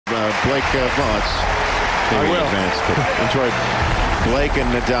Blake Vance. I will. Enjoy Blake and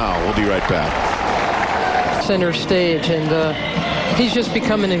Nadal. We'll be right back. Center stage, and he's just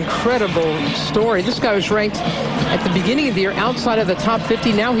become an incredible story. This guy was ranked at the beginning of the year outside of the top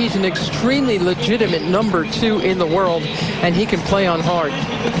 50. Now he's an extremely legitimate #2 in the world, and he can play on hard.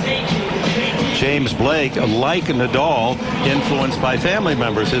 James Blake, like Nadal, influenced by family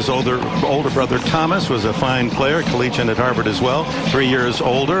members. His older brother Thomas was a fine player, collegiate at Harvard as well, 3 years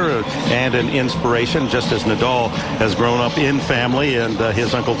older, and an inspiration, just as Nadal has grown up in family, and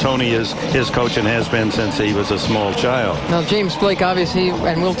his uncle Tony is his coach and has been since he was a small child. Now, James Blake, obviously,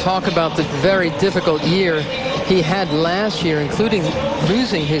 and we'll talk about the very difficult year he had last year, including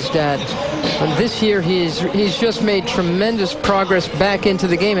losing his dad. But this year, he's just made tremendous progress back into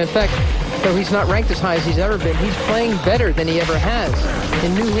the game. In fact, though he's not ranked as high as he's ever been, he's playing better than he ever has.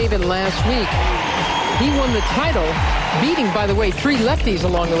 In New Haven last week, he won the title, beating, by the way, 3 lefties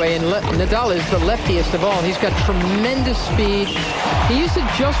along the way, and Nadal is the leftiest of all. He's got tremendous speed. He used to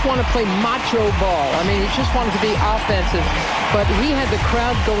just want to play macho ball. I mean, he just wanted to be offensive, but he had the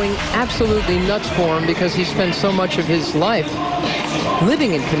crowd going absolutely nuts for him because he spent so much of his life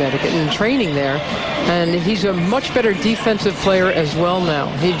living in Connecticut and training there. And he's a much better defensive player as well now.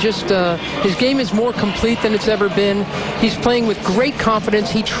 He just, his game is more complete than it's ever been. He's playing with great confidence.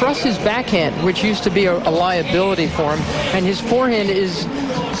 He trusts his backhand, which used to be a liability for him. And his forehand is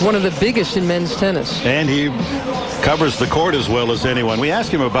one of the biggest in men's tennis. And he covers the court as well as anyone. We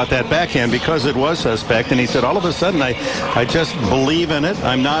asked him about that backhand because it was suspect, and he said, all of a sudden, I just believe in it.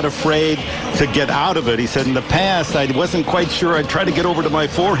 I'm not afraid to get out of it. He said, in the past, I wasn't quite sure. I'd try to get over to my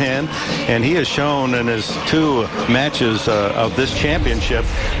forehand, and he has shown in his 2 matches of this championship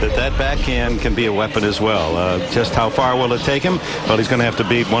that backhand can be a weapon as well. Just how far will it take him? Well, he's going to have to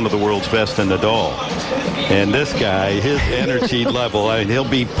beat one of the world's best in Nadal. And this guy, his energy level, he'll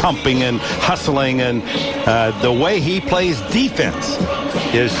be pumping and hustling, and the way he plays defense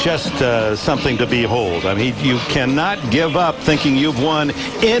is just something to behold. I mean, you cannot give up thinking you've won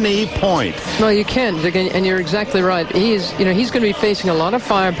any point. No, you can't, and you're exactly right. He's going to be facing a lot of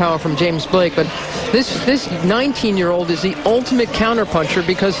firepower from James Blake, but this 19-year-old is the ultimate counterpuncher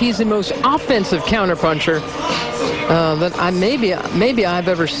because he's the most offensive counterpuncher that maybe I've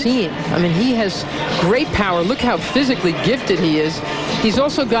ever seen. I mean, he has great power. Look how physically gifted he is. He's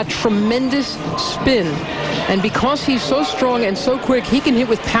also got tremendous spin. And because he's so strong and so quick, he can hit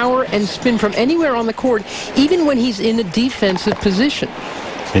with power and spin from anywhere on the court, even when he's in a defensive position.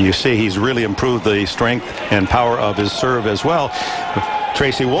 And you see he's really improved the strength and power of his serve as well.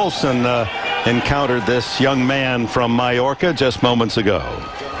 Tracy Wolfson encountered this young man from Mallorca just moments ago.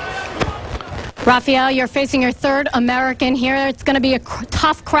 Rafael, you're facing your 3rd American here. It's going to be a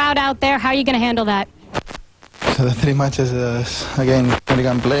tough crowd out there. How are you going to handle that? So the 3 matches again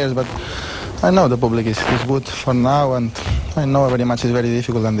American players, but I know the public is good for now, and I know every match is very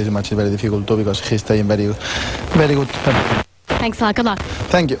difficult, and this match is very difficult too because he's staying very good. Thanks a lot. Good luck.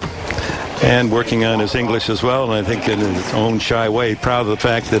 Thank you. And working on his English as well, and I think in his own shy way, proud of the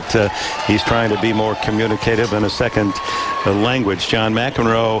fact that he's trying to be more communicative in a second language. John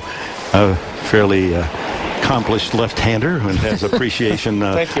McEnroe, a fairly accomplished left-hander and has appreciation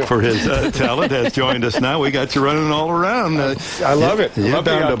for his talent, has joined us now. We got you running all around. I love it. You're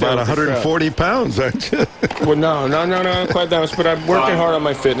down to about 140 pounds, aren't you? Well, no, quite that much. But I'm working hard on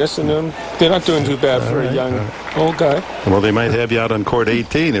my fitness, and they're not doing too bad for a young old guy. Well, they might have you out on court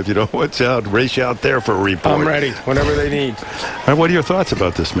 18 if you don't watch out. Race you out there for a report. I'm ready whenever they need. What are your thoughts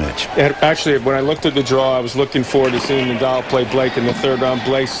about this match? Actually, when I looked at the draw, I was looking forward to seeing Nadal play Blake in the 3rd round.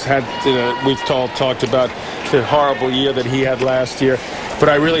 Blake's had, we've talked about the horrible year that he had last year, but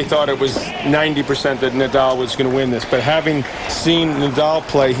I really thought it was 90% that Nadal was going to win this. But having seen Nadal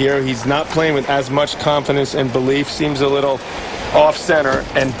play here, he's not playing with as much confidence and belief, seems a little off-center,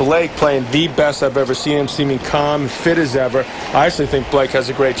 and Blake playing the best I've ever seen him, seeming calm, fit as ever. I actually think Blake has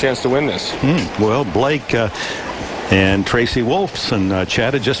a great chance to win this. Well, Blake and Tracy Wolfson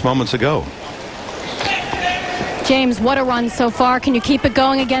chatted just moments ago. James, what a run so far. Can you keep it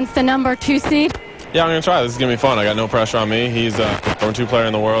going against the #2 seed? Yeah, I'm going to try. This is going to be fun. I got no pressure on me. He's the #2 player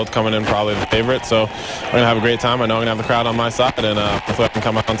in the world, coming in probably the favorite. So we're going to have a great time. I know I'm going to have the crowd on my side, and hopefully I can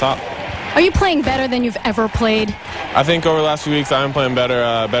come out on top. Are you playing better than you've ever played? I think over the last few weeks I'm playing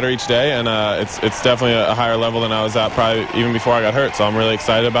better each day, and it's definitely a higher level than I was at probably even before I got hurt. So I'm really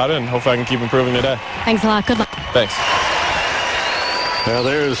excited about it, and hopefully I can keep improving today. Thanks a lot. Good luck. Thanks. Well,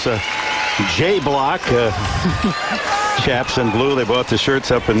 there's J Block. Chaps in blue. They bought the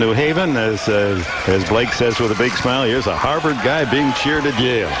shirts up in New Haven. As Blake says with a big smile, here's a Harvard guy being cheered at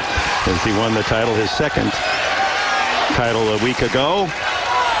Yale as he won the title, his 2nd title a week ago.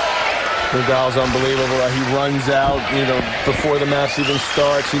 Nadal's unbelievable. He runs out, before the match even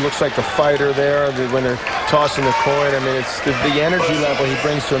starts. He looks like a fighter there when they're tossing the coin. I mean, it's the energy level he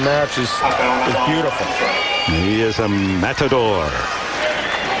brings to a match is beautiful. He is a matador.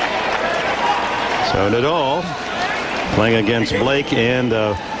 So Nadal playing against Blake and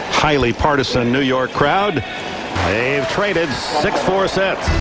a highly partisan New York crowd. They've traded 6-4 sets.